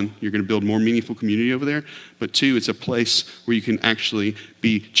that's one, you're going to build more meaningful community over there. But two, it's a place where you can actually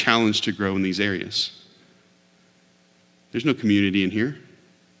be challenged to grow in these areas. There's no community in here.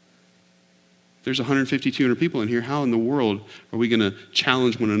 There's 150, 200 people in here. How in the world are we going to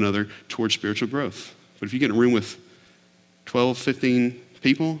challenge one another towards spiritual growth? But if you get in a room with 12, 15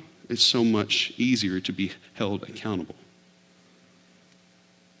 people, it's so much easier to be held accountable.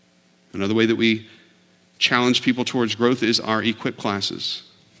 Another way that we challenge people towards growth is our equip classes.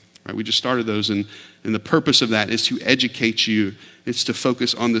 Right? We just started those, and the purpose of that is to educate you. It's to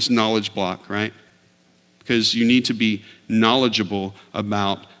focus on this knowledge block, right? Because you need to be knowledgeable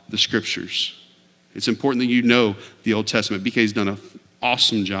about the scriptures. It's important that you know the Old Testament. BK's done an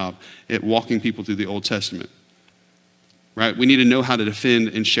awesome job at walking people through the Old Testament. Right? We need to know how to defend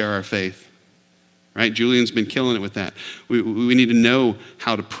and share our faith. Right? Julian's been killing it with that. We need to know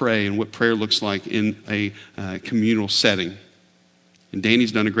how to pray and what prayer looks like in a communal setting. And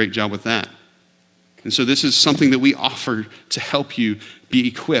Danny's done a great job with that. And so this is something that we offer to help you be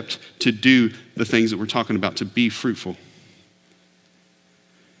equipped to do the things that we're talking about, to be fruitful.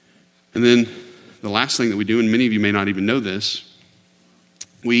 And then the last thing that we do, and many of you may not even know this,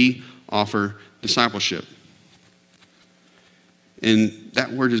 we offer discipleship. And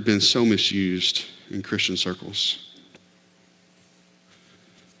that word has been so misused in Christian circles.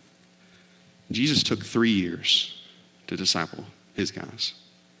 Jesus took 3 years to disciple his guys.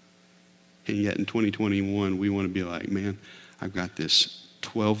 And yet in 2021, we want to be like, man, I've got this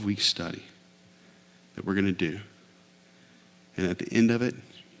 12-week study that we're going to do. And at the end of it,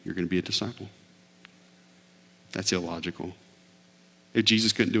 you're going to be a disciple. That's illogical. If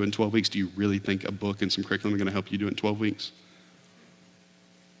Jesus couldn't do it in 12 weeks, do you really think a book and some curriculum are going to help you do it in 12 weeks?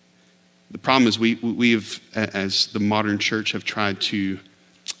 The problem is we've, as the modern church, have tried to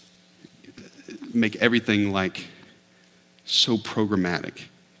make everything like so programmatic.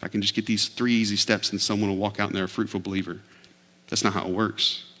 If I can just get these 3 easy steps, then someone will walk out and they're a fruitful believer. That's not how it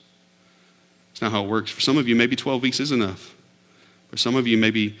works. It's not how it works. For some of you, maybe 12 weeks is enough. For some of you,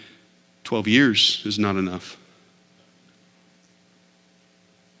 maybe 12 years is not enough.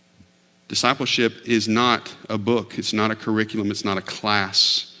 Discipleship is not a book. It's not a curriculum. It's not a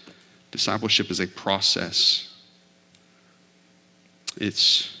class. Discipleship is a process.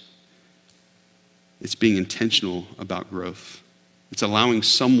 It's being intentional about growth. It's allowing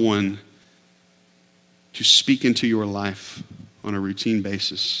someone to speak into your life on a routine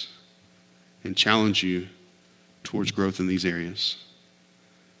basis and challenge you towards growth in these areas.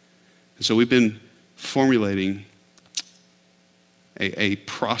 And so we've been formulating a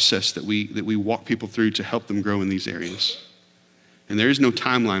process that we walk people through to help them grow in these areas. And there is no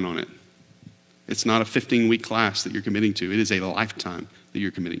timeline on it. It's not a 15-week class that you're committing to. It is a lifetime that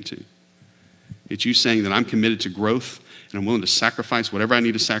you're committing to. It's you saying that I'm committed to growth and I'm willing to sacrifice whatever I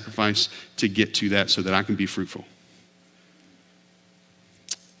need to sacrifice to get to that so that I can be fruitful.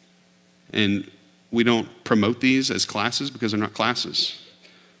 And we don't promote these as classes because they're not classes.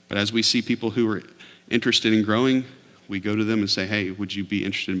 But as we see people who are interested in growing, we go to them and say, hey, would you be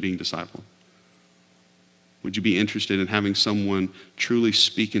interested in being discipled? Would you be interested in having someone truly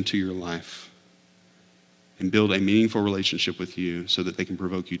speak into your life and build a meaningful relationship with you so that they can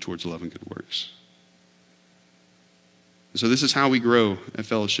provoke you towards love and good works? So this is how we grow at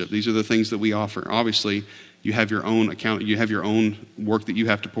Fellowship. These are the things that we offer. Obviously, you have your own account, you have your own work that you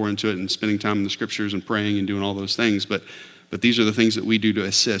have to pour into it and spending time in the scriptures and praying and doing all those things. But these are the things that we do to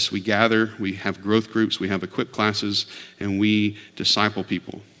assist. We gather, we have growth groups, we have equip classes, and we disciple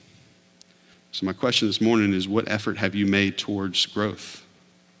people. So my question this morning is, what effort have you made towards growth?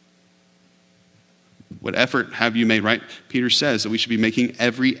 What effort have you made, right? Peter says that we should be making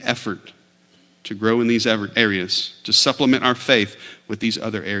every effort to grow in these areas, to supplement our faith with these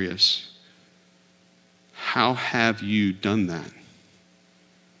other areas. How have you done that?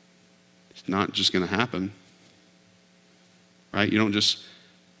 It's not just going to happen, right? You don't just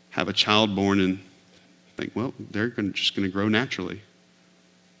have a child born and think, well, they're just going to grow naturally.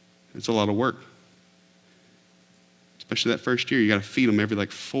 It's a lot of work. Especially that first year, you got to feed them every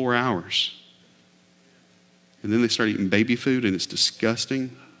 4 hours. And then they start eating baby food and it's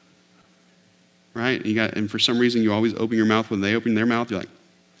disgusting. Right? And for some reason, you always open your mouth when they open their mouth. You're like,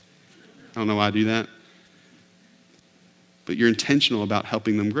 I don't know why I do that. But you're intentional about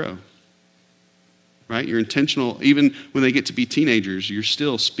helping them grow. Right? You're intentional, even when they get to be teenagers, you're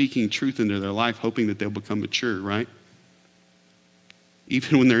still speaking truth into their life, hoping that they'll become mature, right?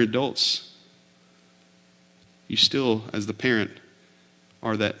 Even when they're adults, you still, as the parent,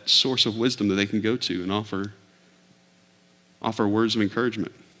 are that source of wisdom that they can go to and offer words of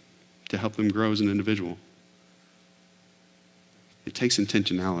encouragement to help them grow as an individual. It takes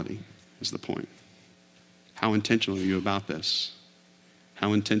intentionality, is the point. How intentional are you about this?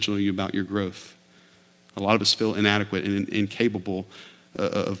 How intentional are you about your growth? A lot of us feel inadequate and incapable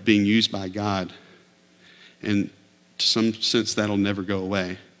of being used by God. And to some sense, that'll never go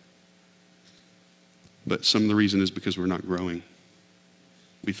away. But some of the reason is because we're not growing.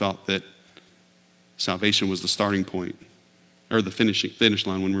 We thought that salvation was the starting point, or the finish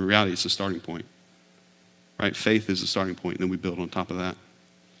line, when in reality it's the starting point. Right? Faith is the starting point, and then we build on top of that.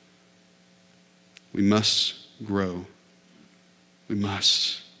 We must grow. We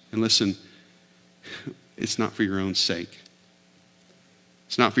must. And listen, it's not for your own sake.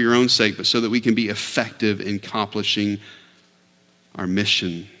 It's not for your own sake, but so that we can be effective in accomplishing our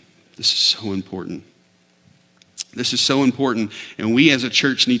mission. This is so important. This is so important, and we as a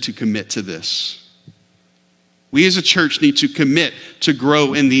church need to commit to this. We as a church need to commit to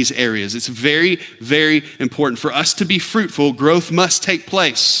grow in these areas. It's very, very important. For us to be fruitful, growth must take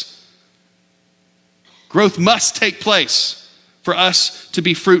place. Growth must take place for us to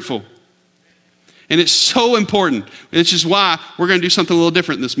be fruitful. And it's so important. Which is why we're going to do something a little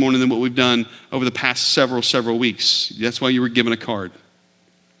different this morning than what we've done over the past several weeks. That's why you were given a card.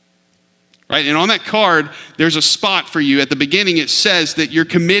 Right? And on that card, there's a spot for you. At the beginning, it says that you're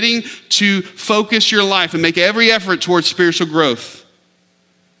committing to focus your life and make every effort towards spiritual growth.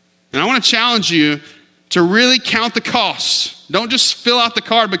 And I want to challenge you to really count the costs. Don't just fill out the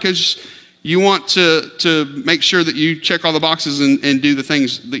card because you want to make sure that you check all the boxes and do the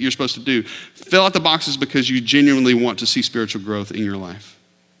things that you're supposed to do. Fill out the boxes because you genuinely want to see spiritual growth in your life.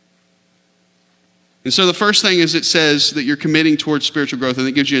 And so the first thing is it says that you're committing towards spiritual growth, and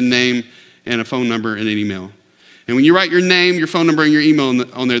it gives you a name and a phone number and an email. And when you write your name, your phone number, and your email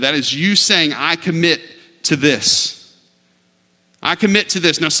on there, that is you saying, I commit to this. I commit to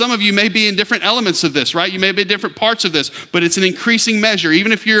this. Now, some of you may be in different elements of this, right? You may be in different parts of this, but it's an increasing measure.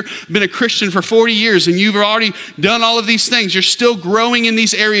 Even if you've been a Christian for 40 years and you've already done all of these things, you're still growing in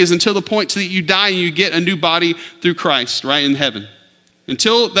these areas until the point that you die and you get a new body through Christ, right, in heaven.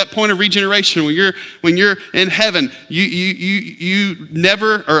 Until that point of regeneration, when you're in heaven, you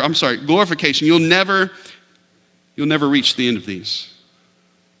never, or I'm sorry, glorification, you'll never reach the end of these.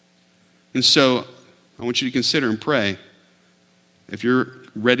 And so I want you to consider and pray if you're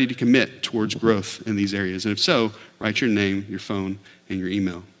ready to commit towards growth in these areas. And if so, write your name, your phone, and your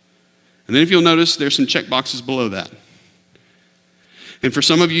email. And then if you'll notice, there's some check boxes below that. And for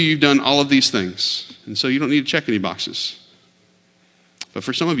some of you, you've done all of these things. And so you don't need to check any boxes. But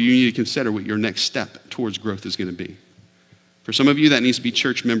for some of you, you need to consider what your next step towards growth is going to be. For some of you, that needs to be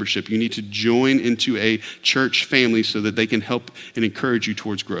church membership. You need to join into a church family so that they can help and encourage you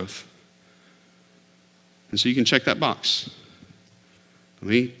towards growth. And so you can check that box. Let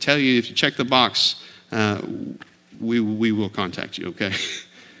me tell you, if you check the box, we will contact you, okay?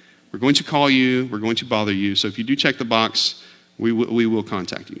 We're going to call you. We're going to bother you. So if you do check the box, we will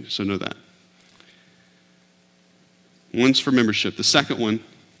contact you. So know that. One's for membership. The second one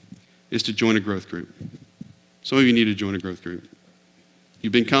is to join a growth group. Some of you need to join a growth group.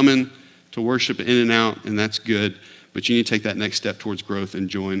 You've been coming to worship in and out, and that's good, but you need to take that next step towards growth and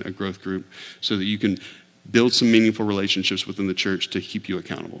join a growth group so that you can build some meaningful relationships within the church to keep you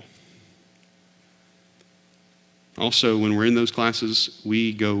accountable. Also, when we're in those classes,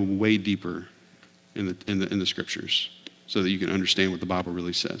 we go way deeper in the scriptures so that you can understand what the Bible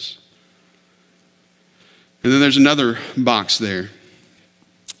really says. And then there's another box there.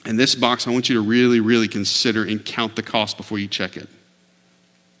 And this box, I want you to really, really consider and count the cost before you check it.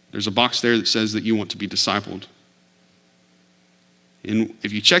 There's a box there that says that you want to be discipled. And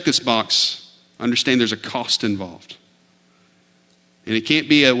if you check this box, understand there's a cost involved. And it can't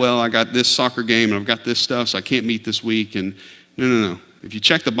be I got this soccer game and I've got this stuff, so I can't meet this week. And no. If you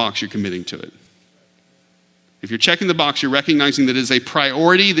check the box, you're committing to it. If you're checking the box, you're recognizing that it is a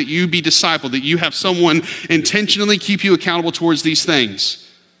priority that you be discipled, that you have someone intentionally keep you accountable towards these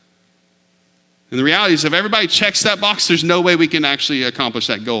things. And the reality is, if everybody checks that box, there's no way we can actually accomplish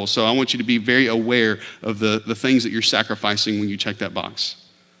that goal. So I want you to be very aware of the things that you're sacrificing when you check that box.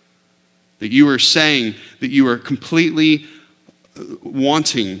 That you are saying that you are completely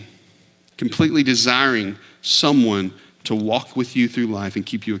wanting, completely desiring someone to walk with you through life and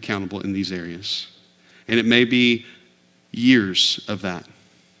keep you accountable in these areas. And it may be years of that,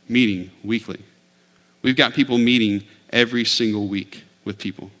 meeting weekly. We've got people meeting every single week with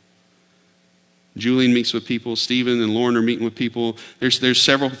people. Julian meets with people. Stephen and Lauren are meeting with people. There's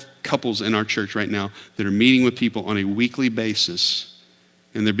several couples in our church right now that are meeting with people on a weekly basis,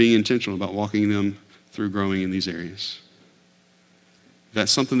 and they're being intentional about walking them through growing in these areas. If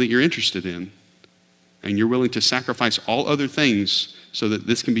that's something that you're interested in, and you're willing to sacrifice all other things so that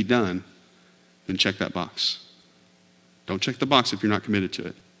this can be done, then check that box. Don't check the box if you're not committed to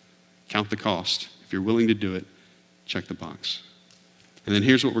it. Count the cost. If you're willing to do it, check the box. And then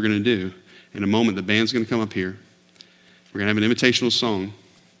here's what we're going to do. In a moment, the band's going to come up here. We're going to have an invitational song.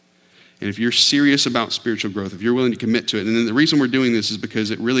 And if you're serious about spiritual growth, if you're willing to commit to it, and then the reason we're doing this is because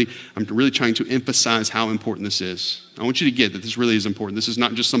I'm really trying to emphasize how important this is. I want you to get that this really is important. This is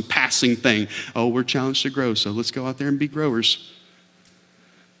not just some passing thing. Oh, we're challenged to grow, so let's go out there and be growers.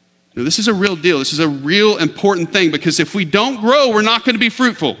 No, this is a real deal. This is a real important thing, because if we don't grow, we're not going to be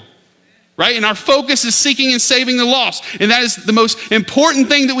fruitful. Right? And our focus is seeking and saving the lost. And that is the most important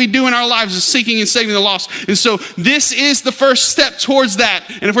thing that we do in our lives, is seeking and saving the lost. And so this is the first step towards that.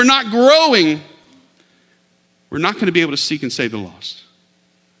 And if we're not growing, we're not going to be able to seek and save the lost.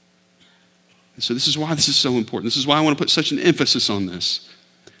 And so this is why this is so important. This is why I want to put such an emphasis on this.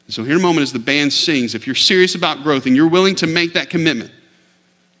 And so here in a moment, as the band sings, if you're serious about growth and you're willing to make that commitment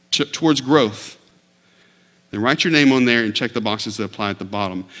towards growth, then write your name on there and check the boxes that apply at the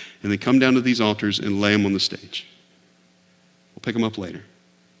bottom. And then come down to these altars and lay them on the stage. We'll pick them up later.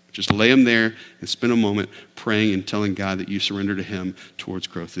 Just lay them there and spend a moment praying and telling God that you surrender to Him towards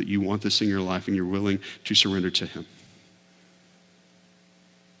growth, that you want this in your life and you're willing to surrender to Him.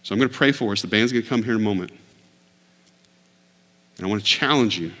 So I'm going to pray for us. The band's going to come here in a moment. And I want to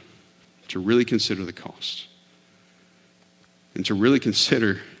challenge you to really consider the cost. And to really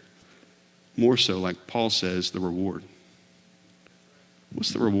consider, more so, like Paul says, the reward.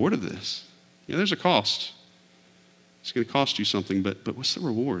 What's the reward of this? Yeah, there's a cost. It's going to cost you something, but what's the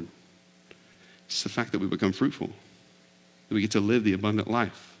reward? It's the fact that we become fruitful, that we get to live the abundant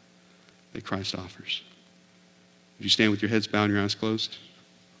life that Christ offers. Would you stand with your heads bowed and your eyes closed?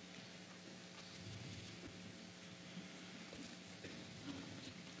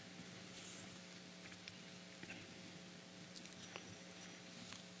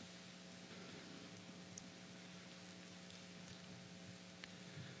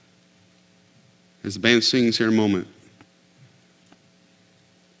 As the band sings here in a moment,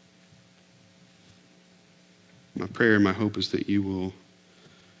 my prayer and my hope is that you will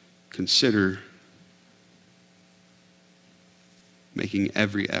consider making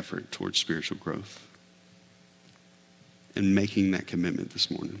every effort towards spiritual growth and making that commitment this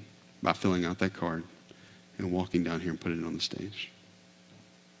morning by filling out that card and walking down here and putting it on the stage.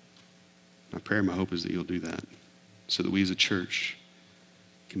 My prayer and my hope is that you'll do that so that we as a church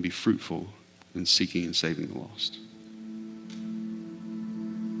can be fruitful in seeking and saving the lost.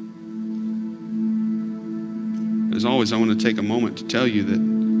 As always, I want to take a moment to tell you that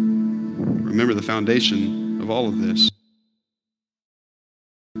remember the foundation of all of this.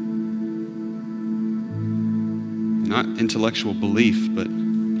 Not intellectual belief, but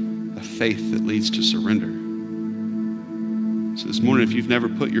a faith that leads to surrender. So this morning, if you've never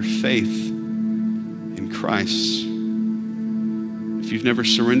put your faith in Christ, if you've never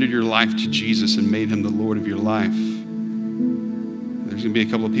surrendered your life to Jesus and made him the Lord of your life, there's going to be a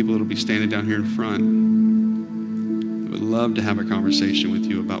couple of people that will be standing down here in front that would love to have a conversation with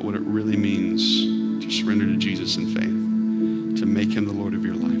you about what it really means to surrender to Jesus in faith, to make him the Lord of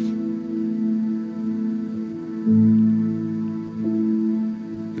your life.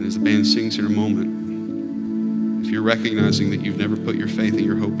 And as the band sings in a moment, if you're recognizing that you've never put your faith and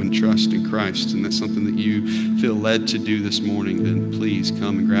your hope and trust in Christ, and that's something that you feel led to do this morning, then please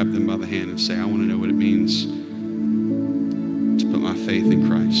come and grab them by the hand and say, I want to know what it means to put my faith in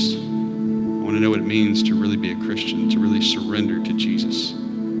Christ. I want to know what it means to really be a Christian, to really surrender to Jesus. I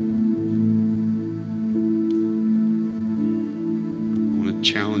want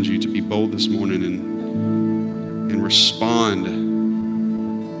to challenge you to be bold this morning and respond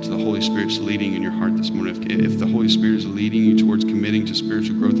to the Holy Spirit's leading in your heart this morning. If the Holy Spirit is leading you towards committing to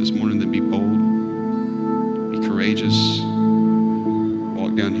spiritual growth this morning, then be bold, be courageous,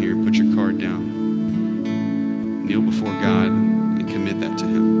 walk down here, put your card down, kneel before God, and commit that to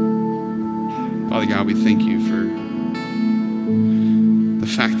him. Father God, we thank you for the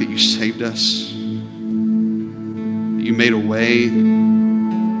fact that you saved us, that you made a way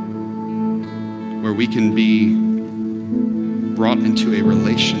where we can be brought into a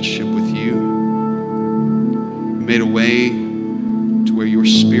relationship with you. You made a way to where your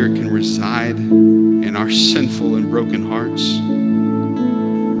Spirit can reside in our sinful and broken hearts.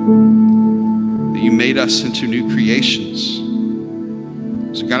 That you made us into new creations.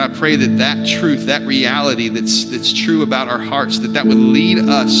 So God, I pray that that truth, that reality that's true about our hearts, that would lead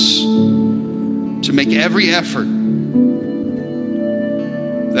us to make every effort.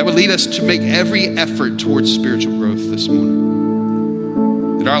 That would lead us to make every effort towards spiritual growth this morning.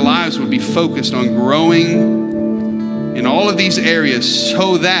 That our lives would be focused on growing in all of these areas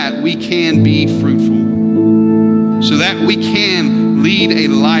so that we can be fruitful, so that we can lead a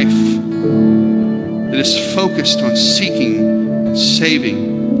life that is focused on seeking and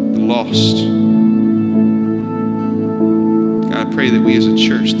saving the lost. God, I pray that we as a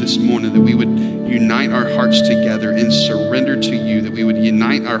church this morning, that we would unite our hearts together and surrender to you, that we would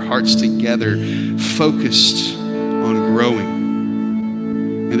unite our hearts together focused on growing.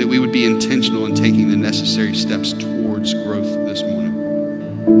 And that we would be intentional in taking the necessary steps towards growth this morning.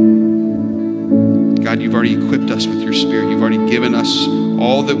 God, you've already equipped us with your Spirit. You've already given us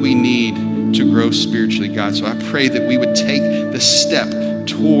all that we need to grow spiritually, God. So I pray that we would take the step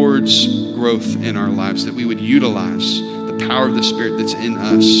towards growth in our lives, that we would utilize the power of the Spirit that's in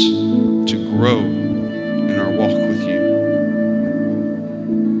us to grow in our walk with you.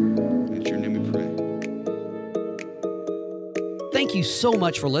 In your name we pray. Thank you so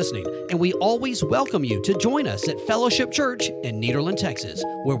much for listening, and we always welcome you to join us at Fellowship Church in Nederland, Texas,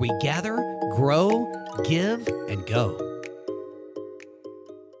 where we gather, grow, give, and go.